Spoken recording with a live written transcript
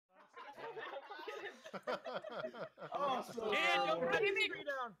Awesome. Yeah, don't put Hit me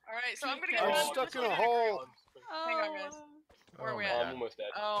down. All right, so I'm gonna I'm get stuck in a hole. Hang on, guys. Where are we my at? God. I'm almost dead.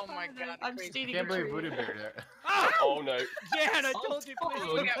 Oh my god, I'm crazy. stealing Can't a believe tree. Voodoo Bear there. Oh no. Jan, I told you, please.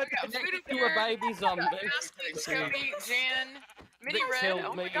 We got Voodoo To a Bear, baby zombie. Nasty, Scotty, Jan, Mini They Red. killed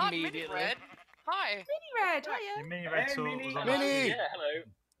Oh my me god, Mini immediately. Red. Hi. Mini Red, hiya. Mini Red Hey, Sword Mini. was on Mini. Yeah, hello.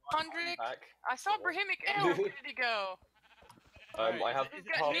 Pondrick. Back. I saw Brahimic. Where did he go? I have We've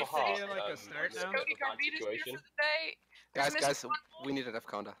got half a Nick heart. Is it like a start now? Scotty bad Garbita's here situation. for the day. There's Guys, Mr. we need a death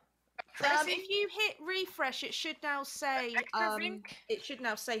counter. Prezi. If you hit refresh, it should now say Extra Vink.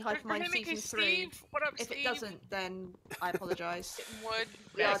 Hypermine Brahimic season is 3. Steve. What up, If Steve? it doesn't, then I apologise. Wood.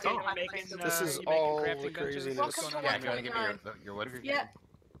 We are Yeah, doing I'm that. crazy. This is you making all crafting the benches? craziness. Welcome to Yeah, if you want to give me 1.9. your wood. Yeah.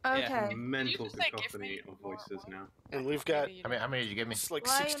 Okay. Mental You just say, give cacophony me of voices now. And we've got Maybe you How many did you give me? it's like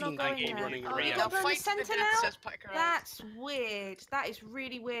Why are you 16 not going people there? running Oh, around. you don't. got to go in the Fight to the centre death, now? says Piker. That's weird. That is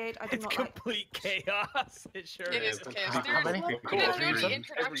really weird. I do It's not like. complete chaos. It sure It is is. okay. How many? We Cool. didn't do any Every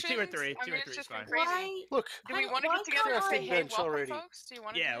introductions. two or three. I Two mean, or it's three just is been fine. crazy. Why? Look, Do we Hang want to on, get together and why say, can't hey, bench welcome, already. folks? Do you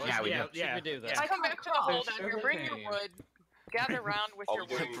want to Yeah, do let's, Yeah, we yeah, do. yeah. Should we do that? Let's I come back to the can't. hole down here. Bring your wood. Gather around with Are your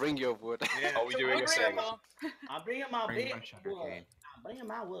we wood. doing? Bring your wood. Are we doing a thing? I'm bringing my Bring big my sugar wood. cane. I'm bringing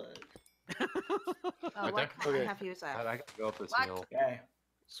my wood. Oh, why there? can't I Okay. have you as that? I gotta go up this Like- hill. Okay.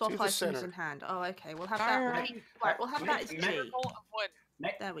 Swap To the items centre. in hand. Oh, okay. We'll have that. Right, we'll have that as G. Full of wood.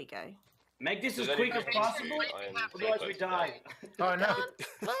 There we go. Make this Does as quick as anyone possible, want to? I am so otherwise we close to die. Oh no!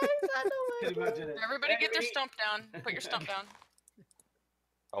 Can you imagine it? Everybody get their stump down. Put your stump down.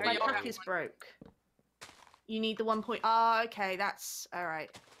 Are My we all pack have is one. broke. You need the 1 point. Oh, okay. That's all right.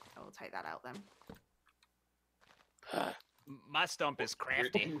 I will take that out then. My stump is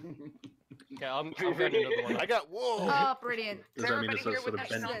crafty. Okay, I'm ready another one. I got wool. Oh, brilliant. Does that mean everybody it's here sort with of that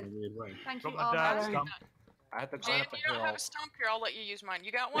bent stump? in a weird way? Thank Got you. my Oh, dad man. stump. I had to Jan, climb up a you don't have hill. a stump here. I'll let you use mine.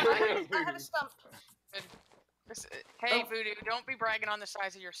 You got one? I have a stump. Hey, Voodoo, don't be bragging on the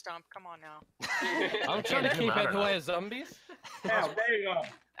size of your stump. Come on now. I'm trying to keep out of the way of zombies. Yeah, there you go.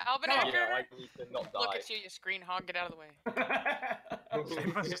 Alvinacker, Yeah, I need to not look die. at you screen hog. Get out of the way.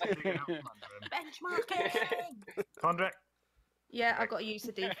 Benchmarking. Condrick, Yeah, I've got to use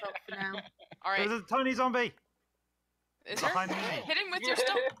the default for now. All right. there's a tiny zombie. Is there? behind me. Hit him with your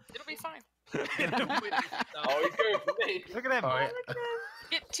stump. It'll be fine. Oh, he's going for me. Look at him. Oh, yeah.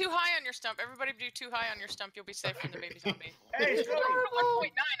 Get too high on your stump. Everybody do too high on your stump. You'll be safe from the baby zombie. Hey, Scotty. 1.9. I'm One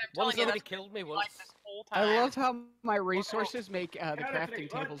telling you, zombie that's killed me like once. this whole time. I love how my resources make the Counterfeit,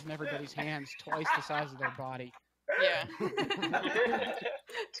 crafting what? tables in everybody's hands twice the size of their body. Yeah.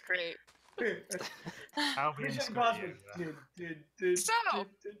 It's great. Albion Mission Scotty. Impossible. So,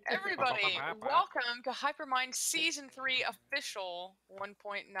 everybody, welcome to Hypermine Season 3 Official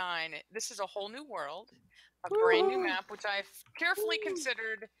 1.9. This is a whole new world, a brand new map, which I've carefully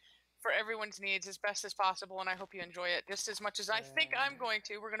considered for everyone's needs as best as possible, and I hope you enjoy it just as much as I think I'm going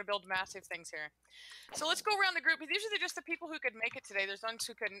to. We're going to build massive things here. So let's go around the group. These are just the people who could make it today. There's ones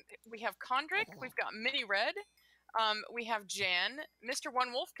who couldn't. We have Condrick, we've got Mini Red, we have Jan,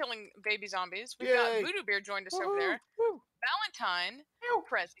 MrOneWolfe killing baby zombies. We've got Yay. Voodoo Bear joined us over there. Valentine,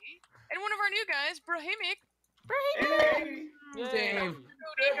 Prezi, and one of our new guys, Brahimic, Hey. Dave.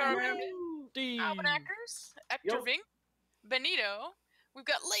 Almanackers, Ector Yo. Vink, Benito. We've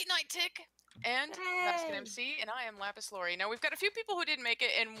got Late Night Tick, and Vaskin MC, and I am Lapis Lori. Now, we've got a few people who didn't make it,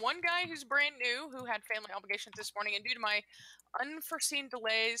 and one guy who's brand new who had family obligations this morning, and due to my unforeseen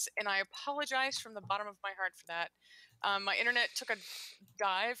delays, and I apologize from the bottom of my heart for that. My internet took a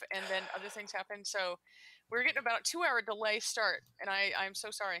dive, and then other things happened, so we're getting about a 2-hour delay start, and I'm so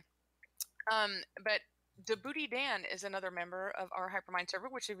sorry. But Debooty Dan is another member of our Hypermine server,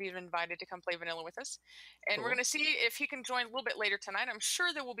 which we've invited to come play vanilla with us. And we're going to see if he can join a little bit later tonight. I'm sure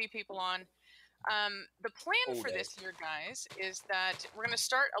there will be people on. The plan for this year, guys, is that we're going to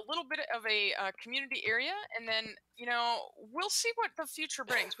start a little bit of a community area, and then, you know, we'll see what the future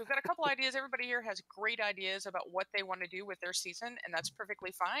brings. We've got a couple ideas. Everybody here has great ideas about what they want to do with their season, and that's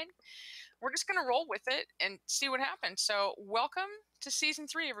perfectly fine. We're just going to roll with it and see what happens. So welcome to Season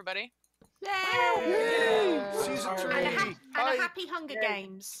 3, everybody. Yay! Season 3. And a happy Hunger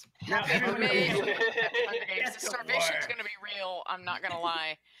Games. Now, everyone Amazing. Hunger Games. Yes, The starvation's going to be real. I'm not going to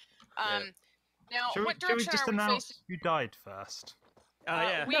lie. Now, what Should we direction just are we announce facing? who died first?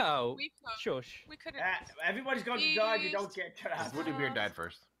 No. We could. Shush. We could. everybody's going to die. You don't get cut Voodoo Bear died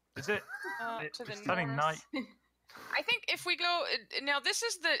first. Is it? To the It's turning north. night. I think if we go now, this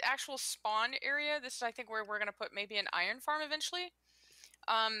is the actual spawn area. This is, I think, where we're going to put maybe an iron farm eventually.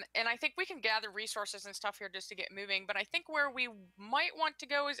 And I think we can gather resources and stuff here just to get moving. But I think where we might want to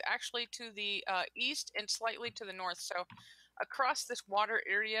go is actually to the east and slightly to the north. So across this water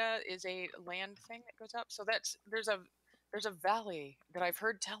area is a land thing that goes up. So there's a valley that I've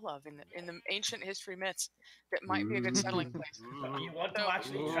heard tell of in the ancient history myths that might be a good settling place. You want to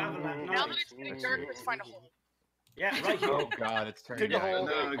actually travel at Now night? that it's getting dark, let's find a hole. Yeah, right here. Oh god, it's turning Dig a hole.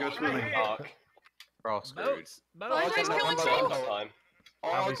 dark. No, go swimming. We're all screwed. Boats. Why Boats. is One killing by me? one this time.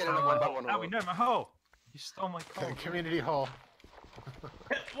 How we Get in found a one by one How we hole. know my hole? You stole my coal. Community hall.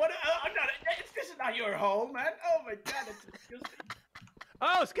 What? I'm not. This is not your hole, man. Oh my god, it's disgusting.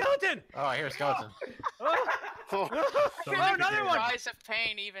 Oh, skeleton! Oh, I hear a skeleton. Oh, Oh, another one! Cries of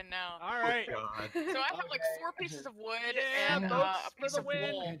pain even now. All right. God. So I have like 4 pieces of wood Yeah, and boats a for piece the of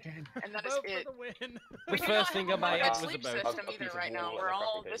win. wool, and that is Vote it. for the win. We The do first not thing have on my a head was a sleep boat. system A either piece of right now. wool We're and a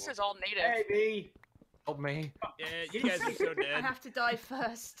all. crafting This table. is all native. Hey, B. Help me. Yeah, you guys are so I dead. have to die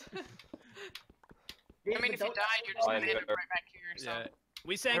first. B, I mean, if you don't- die, you're just I gonna end up know. right back here. So. Yeah.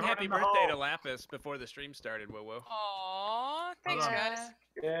 We sang Everyone happy in the birthday to hole. Lapis before the stream started, whoa whoa. Aww, thanks Hold on. guys.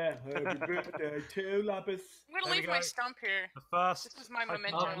 Yeah, happy birthday to Lapis. I'm gonna There we leave my go. stump here. The first This is my Hypermine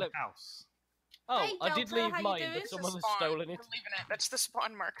memento. look. house. Oh, Hey, I did Delta, leave how you mine, doing? but It's This is someone has spawn. stolen I'm it. leaving it. That's the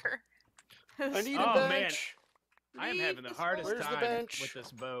spawn marker. I need Oh, a man. bench. I am Leave having the this hardest Where's the time bench? with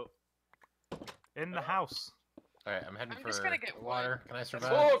this boat. In the house. Alright, I'm heading I'm for just gonna get water. Can I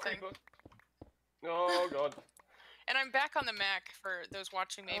survive? Oh, Thing. creeper. Oh god. And I'm back on the Mac for those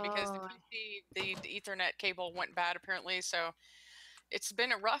watching me because Oh. the Ethernet cable went bad apparently. So it's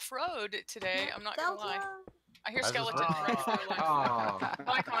been a rough road today. I'm not gonna lie. I hear How's this skeletons working? right through like. Oh.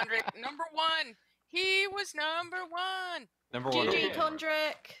 Bye, Condrick. #1. He was #1. Number one. GG,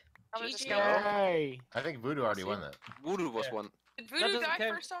 Condrick. Oh, there's a GG. skeleton. Yay. I think Voodoo already won that. Voodoo was Yeah. one. Did Voodoo doesn't die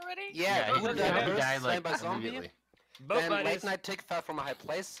count. first already? Yeah, he Voodoo died, died he first, died like slain by zombie. immediately. Boat Then buddies. Late Night Tick fell from a high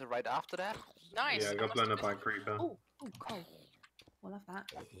place right after that. Nice. Yeah, I I got must blown have up by a missed- creeper. Oh, cool. We'll have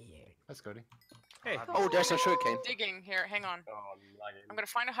that. That's Cody. Hey. Oh, there's a sugarcane. Digging here. Hang on. Oh, I'm lagging. I'm gonna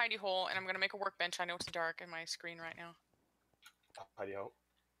find a hidey hole and I'm gonna make a workbench. I know it's dark in my screen right now. Hidey hole.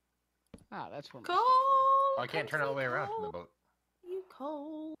 Ah, that's one. Cold. Oh, I can't turn all the way around from the boat. You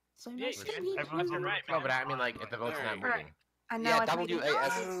cold. So Yeah, nice you to can. meet Everyone's you. been right, No, man. but I mean like if the boat's not Alright. moving. And now Yeah, I've made a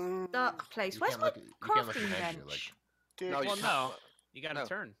WAS. nice dark place. You Where's can't my look at- you can't look crafting behind you, bench? No, Well, you no. You gotta No.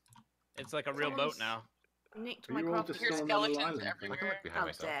 turn. It's like a real Someone's boat now. Nicked Are my you all crafting just Here's still on the skeletons island? I can everywhere. look behind How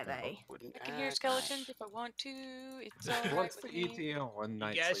myself. dare they? I can hear skeletons if I want to. It's alright What's with the me. ETL one You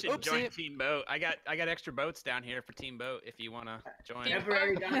night? guys sleep? should join Oopsie. Team Boat. I got extra boats down here for Team Boat if you wanna join. Team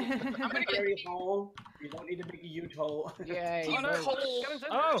Temporary boat. down. I'm gonna get Temporary hole. You don't need to make a huge hole. Yay. Team boat. Coal.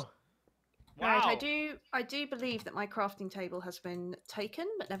 Oh! Right, Wow. I do believe that my crafting table has been taken,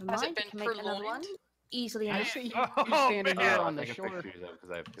 but never Has it mind. been I can make another one purloined? easily I enough. see you, Oh, you standing man. here Oh, on I the think I shore. picked these up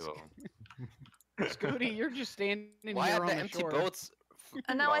because I have two of them. Scooty, you're just standing Why here are on the the empty shore. boats?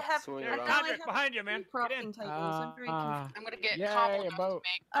 And now I have swimming Yeah, and around? now I Condrick, have behind you, man. two Get in. crafting tables. I'm very confused. I'm gonna get Yay, cobble a enough to boat.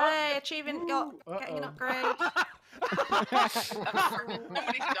 make. Hey, achievement got Ooh, getting an uh-oh. upgrade.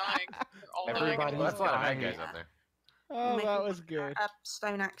 Somebody's dying. They're all dying. Everybody- Well, that's a lot of bad dying. guys up there. Oh, Make that a was good.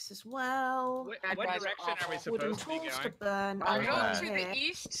 Stone axe as well. Bad What guys are direction are we awful. Wooden supposed to be tools to going? burn. I'm going going to to here. the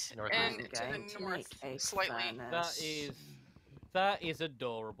east North and east. to Going the to north make a slightly. furnace. That is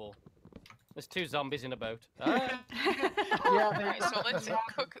adorable. There's two zombies in a boat. Ah. Yeah, Alright, so let's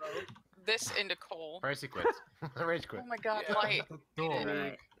cook this into coal. Pricey quits. Rage quit. Oh my god, Yeah. light.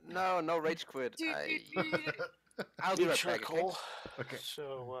 Right. No rage quit. Dude, dude. I'll do that back, okay? Okay.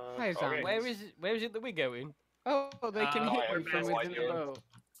 So, Hi, zombie. Where is it that we're going? Oh, they can Oh, hit we're you from missing within the you. boat.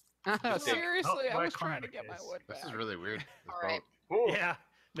 Oh, Seriously, I where was trying to Condrick get my is. wood This back. is really weird. This Alright. boat. Yeah.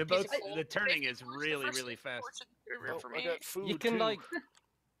 The Piece of boats, coal. the turning is Basically, really, first really fast. portion here for I me. got food You can too. like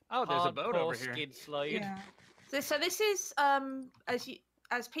Oh, there's a boat over hardcore here. skid slide. Yeah. So this is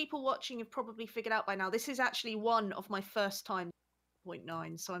as people watching have probably figured out by now, this is actually one of my first time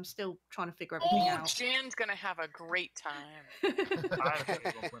 0.9, so I'm still trying to figure everything Oh, out. Jan's gonna have a great time.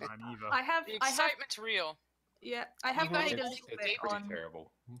 I have The excitement's real. yeah, I have played a It's, little it's bit pretty on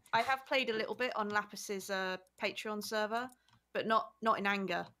terrible. I have played a little bit on Lapis's Patreon server, but not in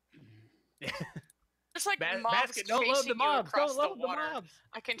anger. There's like Ba- mobs basket, don't load chasing the you mobs. across Don't the load the water. mobs.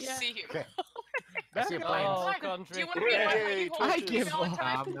 I can Yeah. see you. Okay. I see a plane. Oh, Simon, do you Condrick. want to be in my Yay, hidey hole? I torches. give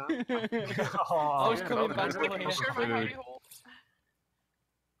Valentine? up. I was yeah, coming no, back no, for no, you. no, Share my Food. hidey hole.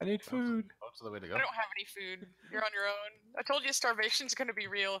 I need food. Boats are the way to I go. don't have any food. You're on your own. I told you starvation's gonna be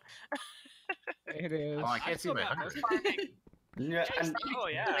real. It is. Oh, I can't see still my got hunger. Farming. Yeah, and, Oh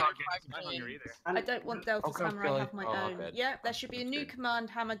yeah, Like I can't five see my million. hunger either. and I don't want Delta's Okay, hammer, I Billy. have my Oh, own. okay. Yeah, there should be a That's new good. command,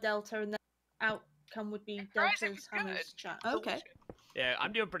 hammer Delta, and the outcome would be Surprised it Delta's was good. hammer's chat. Okay. Yeah,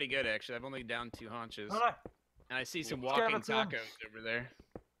 I'm doing pretty good actually. I'm only down 2 haunches, Alright. and I see some Skeleton. walking tacos over there.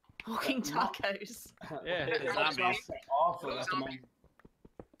 Walking tacos. Yeah, The zombies. are awful at the moment.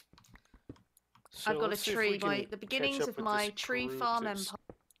 I've got a tree. The beginnings of my tree farm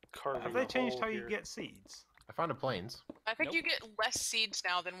empire. Have they changed how you get seeds? I found a plains. I think Nope. you get less seeds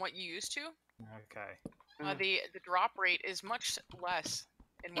now than what you used to. Okay. The drop rate is much less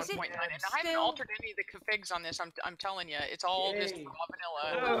in Is it 1.9, and I haven't still- altered any of the configs on this. I'm telling you, it's all just Yay. raw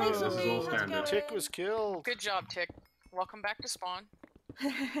vanilla. Oh, hey, This is all zombies, how's it standard. going? Tick was killed. Good job, Tick. Welcome back to spawn.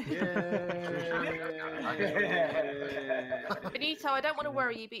 Benito, I don't want to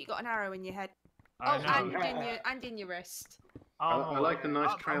worry you, but you got an arrow in your head. I Oh, know. and in your wrist. I like the nice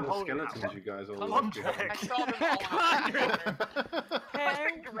I'm trail of holding skeletons that you guys all Come left on, behind. I Tick. saw them all. I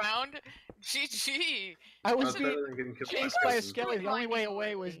looked around. GG. I was That's being better than getting killed chased by by a skeletons. skelly. The only way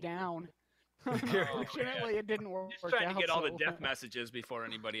away was down. Unfortunately, it didn't work Just trying to out, get all the so- death messages before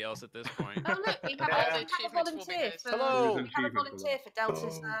anybody else at this point. Oh look, we have, All the we have a achievements will be volunteer missed. for Hello. we have a Achievement for volunteer for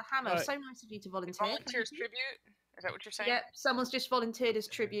Delta's hammer. Right. So nice of you to The volunteer. volunteers tribute. Is that what you're saying? Yeah, someone's just volunteered as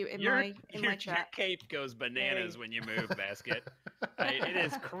tribute in my Your chat. cape goes bananas when you move, Basket. Right, it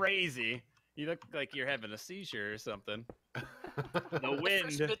is crazy. You look like you're having a seizure or something. The First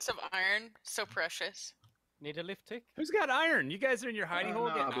wind. bits of iron, so precious. Need a lift tick? Who's got iron? You guys are in your hiding hole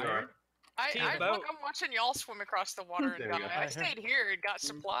no, getting I'll be iron? alright. Team Look, boat. I'm watching y'all swim across the water and There we die. go. I stayed here and got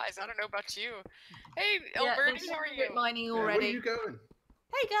supplies. I don't know about you. Hey, Yeah, Elberty, there's how are some you? good mining Yeah, where are already. you going?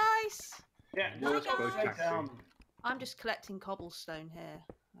 Hey guys, Yeah, Well, just it's both straight taxi. down. I'm just collecting cobblestone here.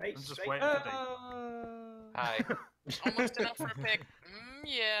 Right, I'm just straight waiting for down. the. Hi. Almost enough for a pick.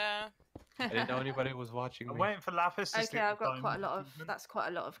 Yeah. I didn't know anybody was watching I'm me. waiting for Lapis. to Okay, stick I've the got quite a diamond lot of. achievement. That's quite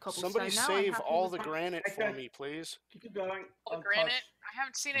a lot of cobblestone. Somebody now. I'm save happy all with the that. granite for Okay. me, please. Keep going. All the I'll granite. touch. I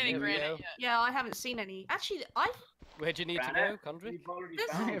haven't seen any Here we granite go. yet. Yeah, I haven't seen any. Actually, I've. Where'd you need to go, Granite. Condrick? We've already This-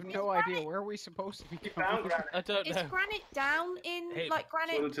 I found. have no idea where are we supposed to be We found going. granite. I don't Is know. granite down in Hey, like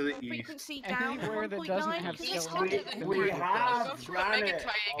granite sort of to the east. frequency down to Anywhere that 1.9? doesn't have Because it's skeletons. not We- even- we Go have to a mega granite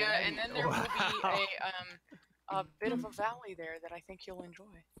taiga, and then there will be Wow. a bit of a valley there that I think you'll enjoy.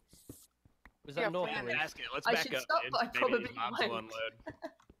 Was Yeah, that north plan or it. east? Basket, let's I back should up. stop, dude. but I Maybe probably these mobs will won't. unload.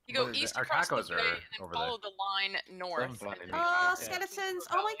 You go What is it? east Our across the tacos bay are and then over follow the line north. Some and then Oh, you- skeletons!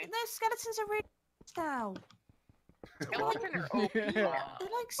 Oh my goodness, skeletons are really now. Skeleton or OP? They're like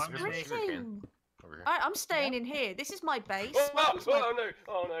I'm just making sprinting. Over here. Alright, I'm staying in here. This is my base. Oh, Welcome to my- oh no!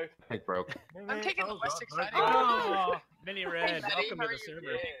 Oh no! It broke. I'm taking the less God, exciting no. one. Oh, Mini Red, Betty, welcome how to are the you?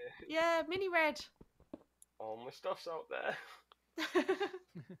 server. Yeah. Yeah, mini red. All my stuff's out there.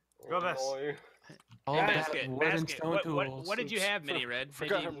 Got this. Oh, no. All Yeah, that Basket, wood and basket. stone What tools. did you have, Mini Red?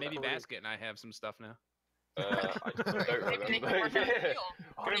 Forgot Maybe about it. Basket and I have some stuff now. I don't Maybe they can remember. work on the Yeah. deal.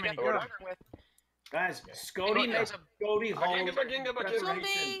 What do you got Go. to work with? Guys, Scody Maybe made there's a Scody Back in, hole. get back in, get back in.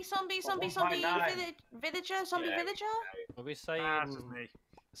 Zombie, 1.9. villager, zombie Yeah. villager. Are we saying Ah, this is me.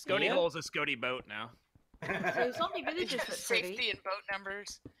 Scody Yeah. Hole's a Scody boat now. So zombie villagers look pretty. Safety and boat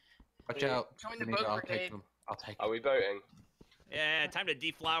numbers. Watch out. Join the Benito, boat I'll brigade. take them. I'll take Are them. we boating? Yeah, time to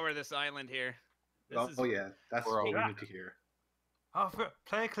deflower this island here. This Oh, is yeah, that's We're what we all- need to hear. Oh,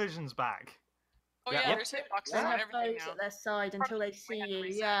 player collision's back. Oh Yeah. yeah, Yep. there's hitboxes They on have everything bows now. at their side until they see you.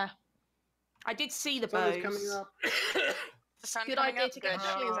 Yeah. I did see the Sun's bows. coming up. The sun Good coming idea up, to get good.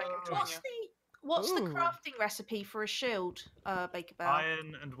 a shield. I can join What's you. the Ooh. crafting recipe for a shield, Baker Bell?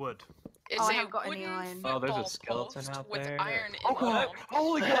 Iron and wood. It's Oh, I a haven't got any wooden iron. Oh, there's a football skeleton post out with there. iron in Oh the god! middle.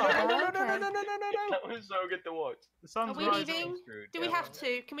 Holy Oh, god! okay. That was so good to watch. The Are sun's we rising. leaving? Do we have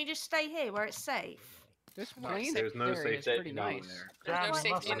to? Can we just stay here where it's safe? This No, rain There's no area is safety pretty down nice. there. There's no Jam, safety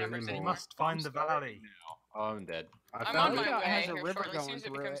must, numbers anymore. you anymore. must find the valley. Oh, I'm dead. I I'm found on it. my It way has a here river shortly, as soon going as it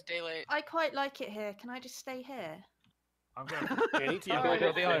through becomes it. daylight. I quite like it here. Can I just stay here? I'm going. Yeah, go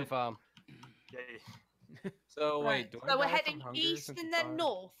to the iron farm. Yay. So Right. wait, do I So we're die from heading hunger east since and it's then fire?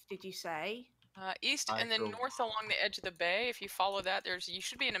 north. Did you say? East I and then feel- north along the edge of the bay. If you follow that, you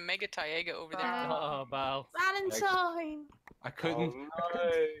should be in a mega taiga over there. Uh, Oh, Bal. Valentine. I couldn't. Oh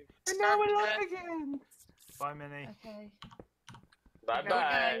no! And now we're live again. Bye, Minnie. Okay. Bye Here we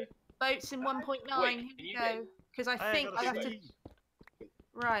bye. go. Boats in 1.9. Wait, Here can we you go. Because I Hey, think got I a have to. seed.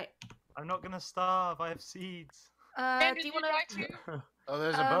 Right. I'm not gonna starve. I have seeds. And Do did you you want die to? too? Oh,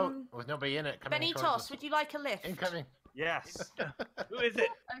 there's a boat with nobody in it coming towards Benitos, us. would you like a lift? Incoming. Yes. Who is it?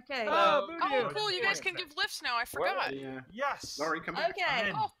 Okay. Oh, Oh, cool! You guys can give lifts now. I forgot. Yeah. Yes. Laurie, come back. Okay.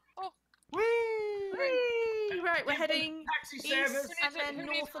 in. Oh, Whee! Whee! Right, we're heading Taxi east service. and then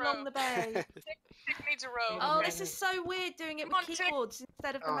Who needs north a along row? the bay. Tick needs a row. Oh, this is so weird doing it Come on, with Tick. keyboards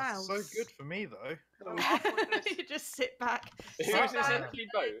instead of the Oh, mouse. so good for me though. You just sit back. Who's Sit this back. empty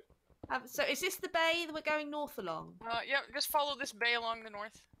boat? So is this the bay that we're going north along? Yeah, just follow this bay along the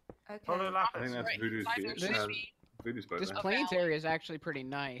north. Okay. Follow I Lapis. think that's Right, Voodoo's find beach. those should be Voodoo's boat This there. plains area is actually pretty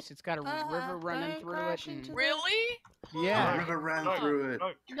nice. It's got a river running don't through crash it. into And... the- Really? Yeah. The river ran Oh. through it.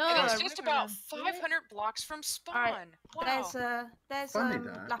 No, And it's a just river about ran through it. 500 blocks from spawn. Alright, Wow. There's Funny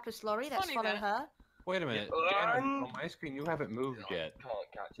that. Lapis Lorry. Let's Funny follow that. her. Wait a minute. Dan, on my screen, you haven't moved yet. Can't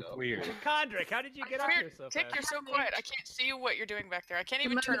catch It's up. weird. Condrick, how did you get up Weird. here so Tick, fast? you're so quiet. I can't see what you're doing back there. I can't The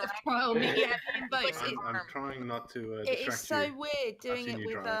even turn moment of around. trial, me and boats. I'm trying not to It distract is so you. weird doing seen it you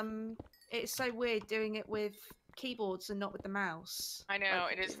with drive. It's so weird doing it with keyboards and not with the mouse. I know,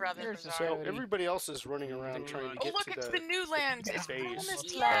 it is rather There's a bizarre. So everybody else is running around trying to Oh get look, to it's the the new lands. It's base.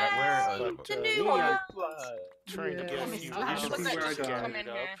 promised Yay! land. But, The uh, new we one. trying to get a Promised few land. Look at resources that. Come gathered in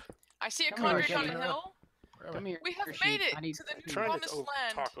up. here. I see a Come here, Condrick on Sheep. a hill. Come here. We have sheep. made it I need to the new Trying promised to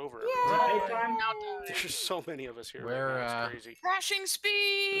land. talk over Yay! everybody. Daytime. Now die. There's so many of us here. Where, right now. It's crazy. Crashing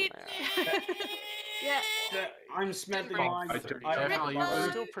speed. Yeah. I'm smelting Bring- mine. Definitely, It's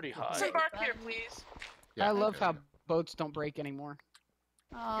still pretty high. Disembark here, please. Yeah, I love how boats don't break anymore.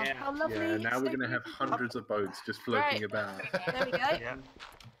 Oh, Yeah. how lovely. Yeah, now so we're going to have beautiful. hundreds of boats just floating Right. about. There we go. Yeah.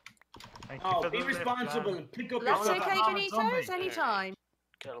 Thank you Oh, for be the lift, responsible. man. Pick up That's your okay, stuff. Janitos. Anytime.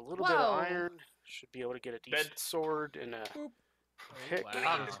 Got a little bit of Whoa. iron. Should be able to get a decent sword and a pick.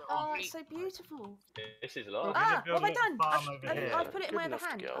 Wow. Oh, it's so beautiful. This is We're love. gonna Ah, build what a have I little done? farm over here. I've put it in my Good other enough to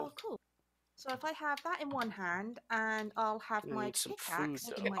hand. go. Oh, cool. So if I have that in one hand, and I'll have We my need some pickaxe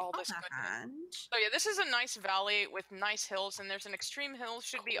food, in though. my All this other goodness. hand. So yeah, this is a nice valley with nice hills, and there's an extreme hill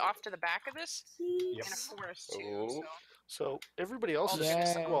should be off to the back of this, and a Seeds. forest too. Oh. So everybody else is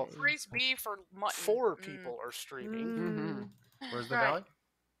Yeah. well. Praise be for mutton. 4 people are streaming. Mm. Where's the Right. valley?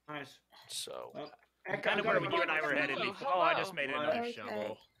 Nice. So Well, Kind of where you and I were headed before. Oh, I just made it another Okay.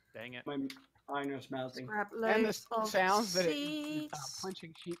 shovel. Dang it. My iron is melting. Grab And the loads of sounds that seeds.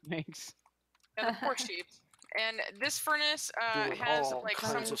 punching sheep makes. Yeah, the poor sheep. And this furnace Doing has all like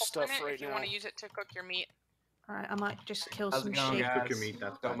some kinds of coal stuff in it right if you want to now. use it to cook your meat. Alright, I might just kill How's some it going, sheep. guys? Cook your meat,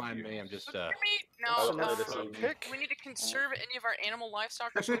 that's Don't bad mind for me. you. I'm just Cook your meat? also No, another food pick. we need to conserve any of our animal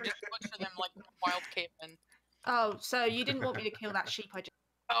livestock, or should we just butcher them like wild cavemen? Oh, so you didn't want me to kill that sheep I just...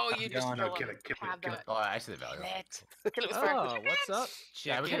 Oh, you just No, kill kill them. it, kill it, Have kill that. it. Oh, I see the valley. Kill it with fire. Oh, what's up?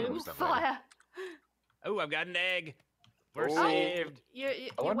 Yeah, we Chicken. can move stuff later. Fire! Oh, I've got an egg. We're Oh. saved. You're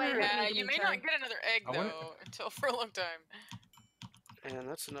wonder- way ahead Yeah, of me, you may Dimitri. not get another egg I wonder- though until for a long time. And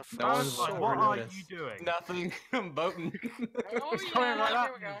that's enough for No us. one's Fine, ever what are noticed. you doing? Nothing. I'm boating. Oh It's coming right yeah, up.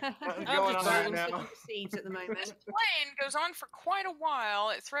 here we go. Nothing's I'm going just on right planting now. some seeds at the moment. This plane goes on for quite a while.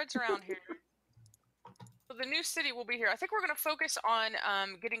 It threads around here. So the new city will be here. I think we're going to focus on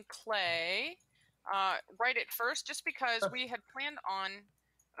getting clay right at first, just because we had planned on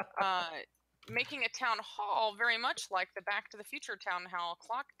making a town hall very much like the Back to the Future town hall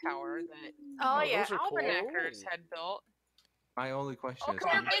clock tower that Oh, yeah. those are cool. Alberneckers had built. My only question Oh, is, come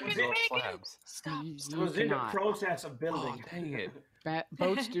how on, do you bacon, build bacon! slabs? Stop. I was in the process of Oh, building. dang it.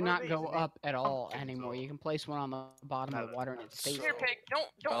 Boats do not go Amazing. up at all Pumpkins anymore. or- You can place one on the bottom of the water and it stays Here, there. pig. Don't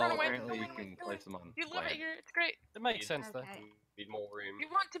Oh, run away. apparently you Don't can do place it. them on You love it land. here. It's great. It makes sense though. Okay. Need more room. You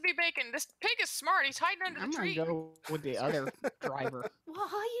want to be bacon. This pig is smart. He's hiding under the I'm tree. gonna go with the other driver.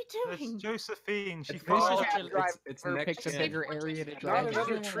 What are you There's doing? Josephine. She It's falls all- off it's Or next picks a gen. bigger area to Not drive.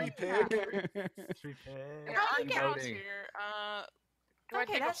 another in. tree pig. the tree pig. There How are do you get cows voting? here. Do I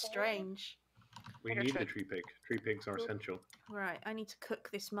Okay, dig a that's hole? strange. We Bigger need the tree. tree pig. Tree pigs are essential. Right, I need to cook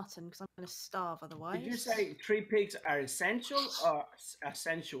this mutton because I'm going to starve otherwise. Did you say tree pigs are essential or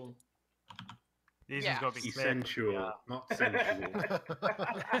essential? These Yeah. ones got to be clear. Essential, Yeah. not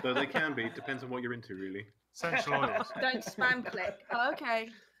sensual. Though they can be, depends on what you're into, really. Essential oils. Don't spam click. Oh, okay.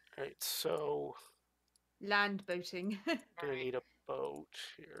 Right, so Land boating. gonna need a boat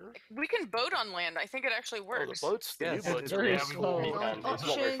here. We can boat on land. I think it actually Oh, works. the boats, the Yes, new boats it's are very really slow. cool. It's not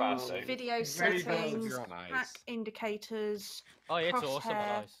very fast, Options, though. video Very fast if settings, you're on ice. hack indicators, Oh, yeah, it's awesome on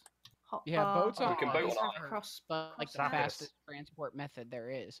Crosshair. ice. hotbar. Yeah, boats Oh, are We can boat always on have cross. like the Cross- fastest transport method there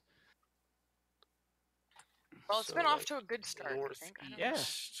is. Well, it's been So, off to a good start. I think.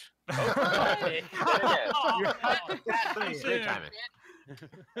 I don't know. northeast. Great timing.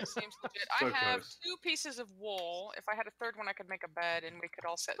 It seems legit. So I have close. 2 pieces of wool. If I had a third one, I could make a bed, and we could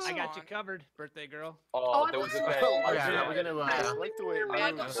all set. I got you spawn. covered, birthday girl. Oh, I there was a know. bed. Oh, yeah, we're gonna, I like the way it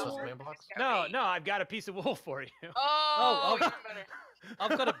I moves. got man blocks? No, no, I've got a piece of wool for you. Oh, oh. even better.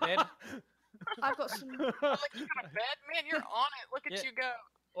 I've got a bed. I've got some. Oh, like you got a bed, man. You're on it. Look at Yeah. you go.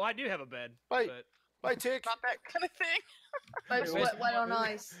 Well, I do have a bed, Bye. but Bye, Tick. Not that kind of thing. Boats work well on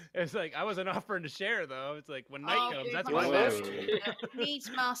ice. it's like I wasn't offering to share though. It's like when night Oh, comes, dude, that's my when I Whoa. left. Needs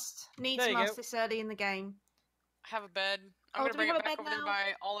must. Needs There you must go. this early in the game. I have a bed. I'm Oh, gonna do we bring have it a back bed over there now?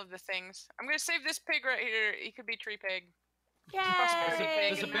 by all of the things. I'm gonna save this pig right here. He could be tree pig. Yay!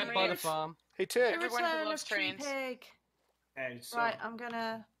 There's a bit by the farm. Hey, Tick. Everyone who loves Tree trains. Pig. Okay, so Right, I'm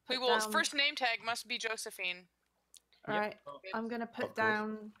gonna We put will. down. First name tag must be Josephine. Right, I'm gonna put Of course.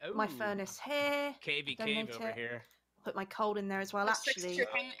 down my Ooh. furnace here. Cavey Donate cave over it. here. Put my coal in there as well. There's 6 Actually,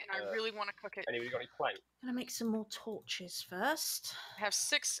 chicken, and I really want to cook it. Anybody got any plank? gonna make some more torches first. I have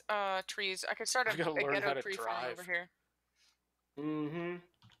 6 trees. I could start a You gotta learn how ghetto to tree farm drive. over here. Mm-hmm.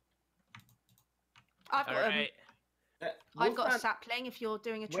 I've All got right. I've got a sapling. If you're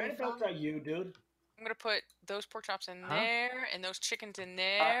doing a tree farm. Whereabouts are you, dude? I'm gonna put those pork chops in Huh? there and those chickens in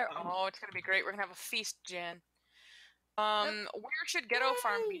there. Oh, it's gonna be great. We're gonna have a feast, Jen. Where should Ghetto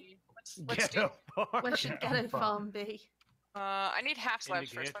Farm be? Let's do. Where should Ghetto Farm be? I need half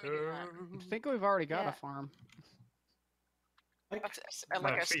slabs first. Let me do that. I think we've already got a farm. Like No, tree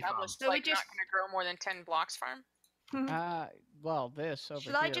farm. established, So we like just- not gonna grow more than 10 blocks farm. Well, this over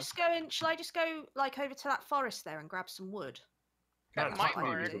Shall here. I just go in? Shall I just go like over to that forest there and grab some wood? That No, might I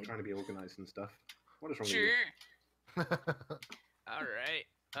work. am trying to be organised and stuff. What is wrong with Sure. you? All right.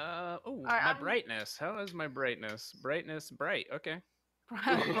 Oh, right, my I'm- brightness. How is my brightness? Brightness, bright. Okay.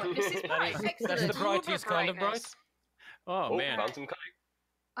 This is bright. That's the Excellent. brightest kind of bright. brightness. Oh, man. Found some cake.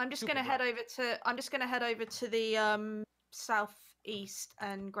 I'm just Super gonna head over to. I'm just gonna head over to the southeast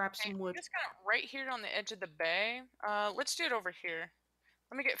and grab Okay, some wood. just kind of right here on the edge of the bay. Let's do it over here.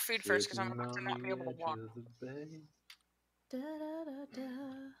 Let me get food first because I'm about to not be able to walk. Da, da, da, da.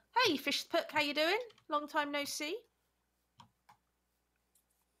 Hey, Fish Puck, how you doing? Long time no see.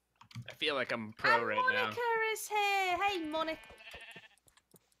 I feel like I'm pro and right Monica now. is here. Hey, Monica.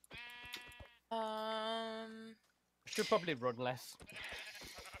 Should probably run less.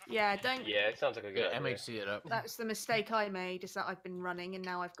 Yeah, don't. Yeah, it sounds like a good Yeah, idea. MHC it up. That's the mistake I made. Is that I've been running and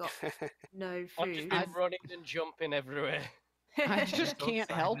now I've got no I've just food. been running and jumping everywhere. I just can't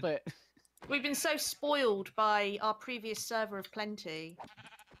help it. We've been so spoiled by our previous server of plenty.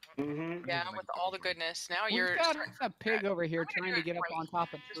 Mm-hmm. Yeah, with all the goodness. Now We've you're got starting a pig over here I'm gonna trying do to get it up right on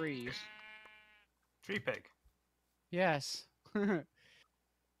top of trees. Tree pig. Yes.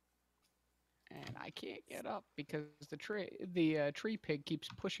 And I can't get up because the tree pig keeps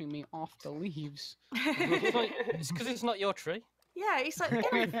pushing me off the leaves. It's because it's not your tree. Yeah, he's like,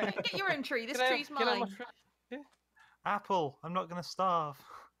 get your own tree. This Get out- tree's get on my mine. tree. Apple. I'm not gonna starve.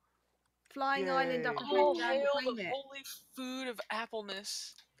 Flying island up Oh, ahead. hail Claim the it. holy food of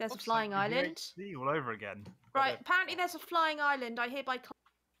appleness. There's a Looks flying like island. UHC all over again. Right, apparently there's a flying island. I hereby claim.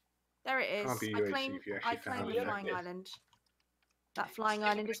 There it is. Can't be I UHC claim. if you I actually claim found the it. flying island. That flying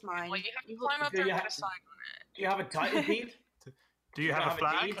island is mine. Well, you have to climb up Do there you and put have- a sign on Do you have a title deed? Do you have a have a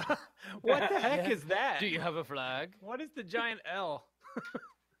flag? deed? What the heck is that? Do you have a flag? What is the giant L? it.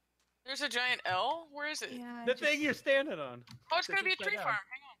 There's a giant L? Where is it? Yeah, The just- thing you're standing on. Oh, it's gonna be a upside tree down. farm.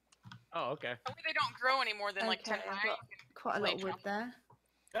 Hang on. Oh, okay. Hopefully they don't grow any more than like 10 Okay, I've high. got quite a lot of wood there.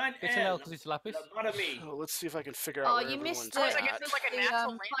 Giant It's an L L. because it's lapis. Lobotomy. So let's see if I can figure out Oh, where you everyone's missed Oh, it's the, like at. it's like a the natural high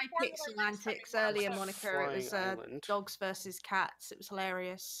landform that I pixel missed. I antics think earlier, one Monica. It Flying was island. dogs versus cats. It was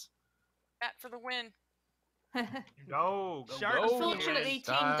hilarious. Cat for the win. Dogs. Sharks. Unfortunately, Team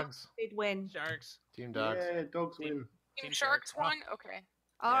Dogs. Dogs did win. Sharks. Team dogs. Yeah, dogs win. Team Sharks won? Okay.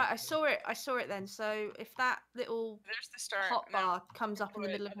 All right, I saw it. I saw it then. So if that little There's the start. hotbar comes up in the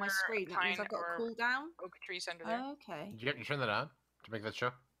put middle of my another screen, that means pine I've got or a cooldown. Oak trees under there. Okay. Did you turn that on to make that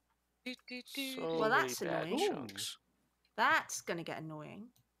show? So Well, many that's bad annoying. chunks. That's gonna get annoying.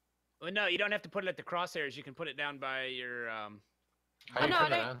 Well, no, you don't have to put it at the crosshairs. You can put it down by your. How Oh, you no, turn I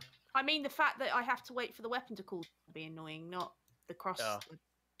that don't- on? I mean the fact that I have to wait for the weapon to cool will be annoying, not the cross. Oh. the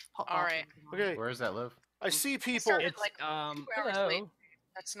hotbar All right. coming on. Okay, Where does that live? I see I people. started It's like 2 hours hello. late.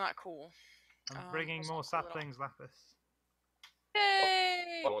 That's not cool. I'm bringing there's more also a little- saplings, Lapis.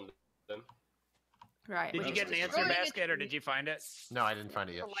 Yay! I want them. Right. Did we're you just get an answer destroying a basket or tree. did you find it? No, I didn't find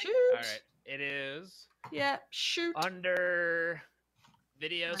it yet. Shoot. All right. It is Yeah. Shoot. under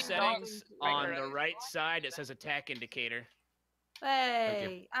video Dogs. settings on Regular. the right side. It says attack indicator.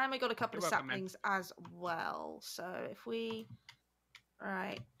 Hey, and we got a couple You're of welcome, man. saplings as well. So if we,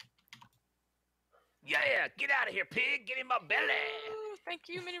 right, Yeah, get out of here, pig. Get in my belly. Ooh, thank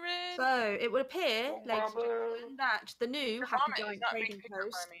you, Mini Red. so it would appear, Oh, ladies and Mama. gentlemen, that the new Your Happy vomit does Giant not make Trading picture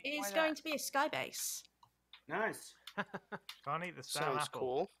Post by me. is Why going that? to be a sky base. Nice. Can't eat the stale Sounds apple.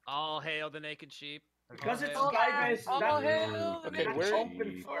 cool. All hail the naked sheep. Because it's All a sky base, all that hail the Okay, that's where-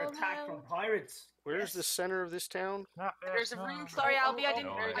 open for All attack hail. from pirates. Where's the center of this town? There's a room. Sorry, Albie, I oh, didn't,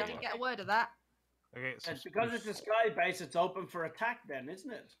 no I idea. didn't get a word of that. Okay, so And because it's a sky base, it's open for attack then,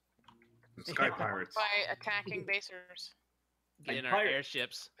 isn't it? Sky pirates. by attacking basers. Get in Like our pirate.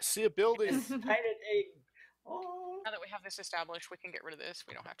 airships. I see a building. It's painted egg. Oh. Now that we have this established, we can get rid of this.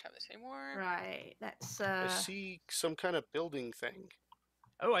 We don't have to have this anymore. Right. Let's. I see some kind of building thing.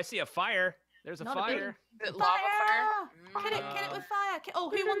 Oh, I see a fire. There's a Not a big- fire. The lava fire. Kill it with fire. Oh,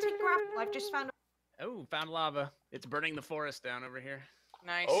 who wanted gravel? I've just found. Oh, found lava. It's burning the forest down over here.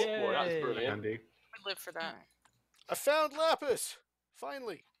 Nice. Oh, well, that's Yay. brilliant. Handy. We live for that. I found lapis!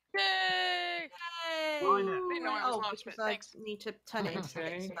 Finally! Yay! Join it. Didn't know I was Oh, lost, because but I thanks. need to turn it into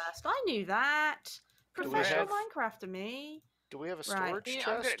things Thanks. first. I knew that. Do we Professional have- Minecrafter me. Do we have a Right. storage Yeah,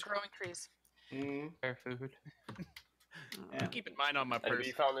 I'm good at chest? growing trees. Mm. Fair food. I'm keeping mine on my And have purse.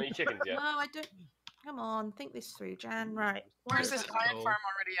 you found any chickens No, yet? I don't. Come on, think this through, Jan. Right. Where's this that iron gold? farm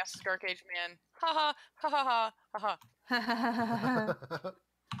already? Asks Dark Age Man. Ha ha ha ha ha ha.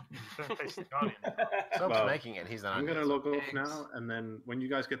 Don't face the guardian. Soap's Well, making it. He's not. I'm gonna log off now, and then when you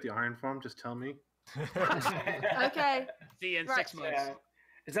guys get the iron farm, just tell me. Okay. See you in Right. 6 months. Yeah.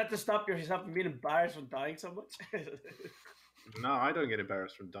 Is that to stop yourself from being embarrassed from dying so much? No, I don't get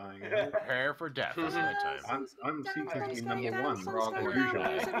embarrassed from dying. Prepare for death. That's my time. I'm Down, seeking to be sun's number going down, one, sun's rather going than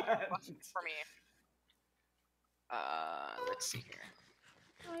down. usual. Who's every- For me. Let's see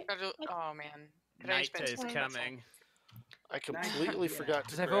here. Right. Oh man. Did I Night spend is too much on- coming. I completely Yeah. forgot to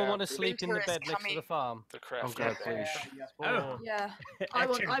Does everyone want to grab sleep in the Winter is bed next to the coming. farm? the craft God, bench. please. Oh, Yeah. I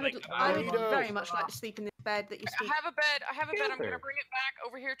would Hector's very much like to sleep in this bed that you I speak. have a bed. I have a bed. I'm gonna Together. bring it back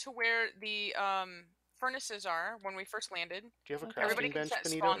over here to where the furnaces are when we first landed. Do you have a crafting Everybody can bench, set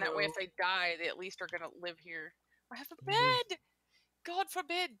Benito? spawn. That way, if they die, they at least are gonna live here. I have a bed. God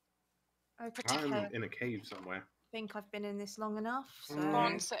forbid. I'm in a cave somewhere. Think I've been in this long enough. So.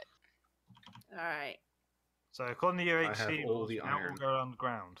 Spawn set. All right. So according to your I have HC, all rules, the now iron. we'll go on the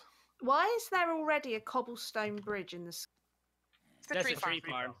ground. Why is there already a cobblestone bridge in the sky? It's the that's tree a farm.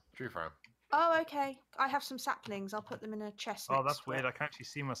 tree farm. Tree farm. Oh, okay. I have some saplings. I'll put them in a chest. Oh, next that's to weird. it. I can actually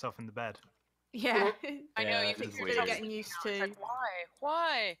see myself in the bed. Yeah. I know Yeah, you this think is you're weird. just Getting used It's to. like, why?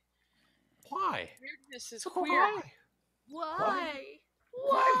 Why? Why? Weirdness is weird. Why?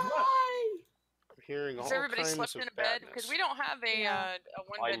 Why? I'm hearing all Has everybody kinds slept of in a bed? Because badness. we don't have a Yeah. a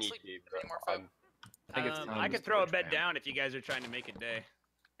one I bed need sleep to, anymore, but folks. I think it's time I to could throw a switch, bed man. down if you guys are trying to make it day.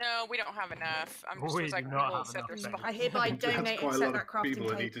 No, we don't have enough. I'm just We was like, do not really have set enough their beds. spot. I hereby That's donate and quite a set lot that of crafting people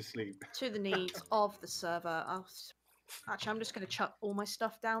that need table to sleep. to the needs of the server. Actually, I'm just going to chuck all my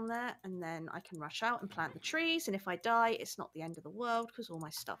stuff down there, and then I can rush out and plant the trees. And if I die, it's not the end of the world because all my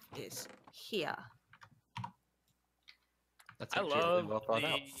stuff is here. That's I actually really love well thought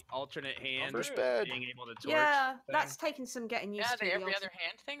out. the alternate hand First bed. being able to torch. Yeah, thing. that's taken some getting used Yeah, to. the the every ulti- other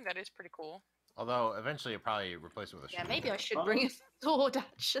hand thing. That is pretty cool. Although eventually you'll probably replace it with a Yeah, shield. maybe I should bring a sword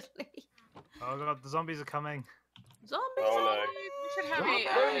actually. Oh god, the zombies are coming. Zombies. Oh, We should have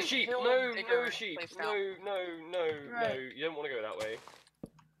No a sheep, hill no digger sheep, place no, now. no, Right. you don't want to go that way.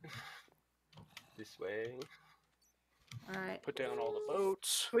 This way. All right. Put down all the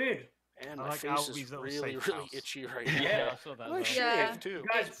boats. Weird. And I my like face Albie's is little really, safe really house. itchy right now. Yeah. I saw that. I as well. Yeah. shave too.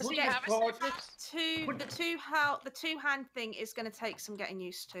 Guys, Does put he that have a torch. safe house? The two hand thing is going to take some getting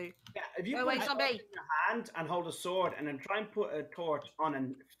used to. Yeah, if you Go put away, a zombie. torch in your hand and hold a sword, and then try and put a torch on a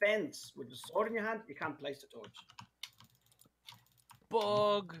fence with a sword in your hand, you can't place the torch.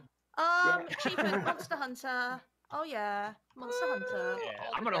 Bug. Achievement Monster Hunter. Oh yeah, Monster Hunter. Yeah,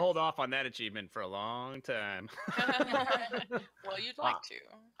 I'm gonna hold off on that achievement for a long time. Well, you'd like to.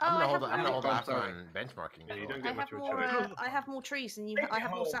 I'm gonna I hold. have I'm gonna more- hold off on benchmarking. Yeah, you don't I get much have of a more. choice. I have more trees than you. I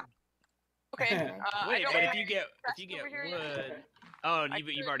have more sap. Okay. I Wait, don't but if have you get chest over here yet. wood, oh, I you've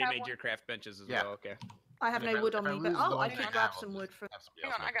could already have made one. your craft benches as Yeah. well. Okay. I have no wood on me, but I one could I grab some wood from.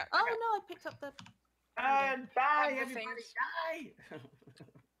 Hang on, I got. Oh no, I picked up the. And die, I have the everybody, things. die!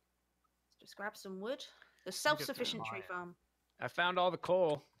 Just grab some wood. The self-sufficient tree fire. farm. I found all the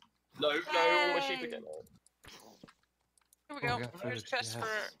coal. No, all my sheep Yay. again. Here we Oh, go. we got There's food, chests yes. for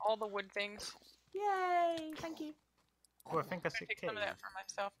all the wood things. Yay! Thank you. Oh, I think I I'm see gonna take cave. some of that for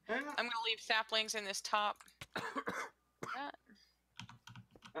myself. Yeah. I'm gonna leave saplings in this top.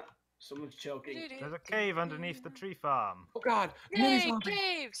 Someone's choking. There's a cave underneath the tree farm. Oh god, Yay,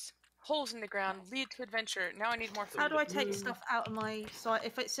 caves! Holes in the ground lead to adventure. Now I need more food. How do I take stuff out of my? So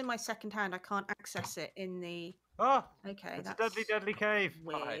if it's in my second hand, I can't access it in the. Oh, Okay, it's a that's deadly, deadly cave.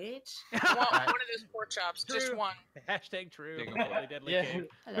 weird. One of those pork chops, just True. one. Hashtag true. Dig 'em Deadly, deadly Yeah. cave.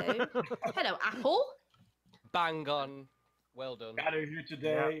 Hello, hello, Apple. Bang on. Well done. Gathered here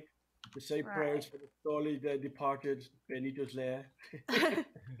today to say Right. prayers for the sorely departed Benito's lair.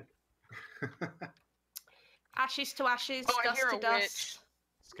 Ashes to ashes, Oh, I dust hear to a dust. witch.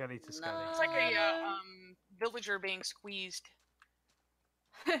 Skelly to skelly. It's like a villager being squeezed.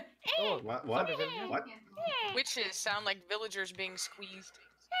 Oh, What? What? somebody- What? Witches sound like villagers being squeezed.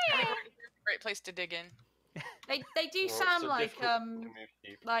 I think we're a great place to dig in. They do Well, sound so like difficult to move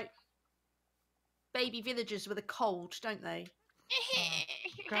sheep. baby villagers with a cold, don't they?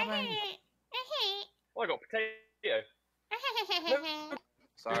 Oh, I got potato.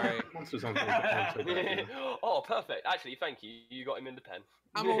 Sorry. Monsters on board, but not so bad, yeah. Oh, perfect. Actually, thank you. You got him in the pen.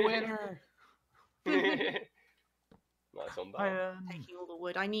 I'm a winner. Nice on that. Taking all the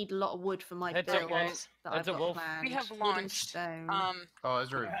wood. I need a lot of wood for my Heads build up, wolf. that Heads I've up, got wolf. planned. We have Wood and launched. stone. Oh, is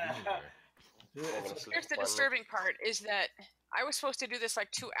there a Here's the disturbing part: is that I was supposed to do this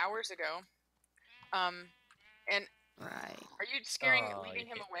like 2 hours ago. And right. Are you scaring Oh, leaving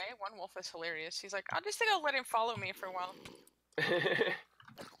you him away? One wolf is hilarious. He's like, I just think I'll let him follow me for a while.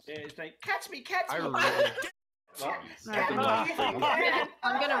 Yeah, it's like, catch me, catch me.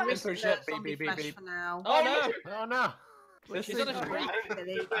 I'm gonna risk the Censorship, zombie beep, beep, flesh beep. for now. Oh no! Oh no! Which This is is a really freak.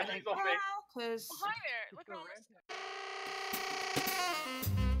 silly, I don't care, 'cause Hi there. Look at all this.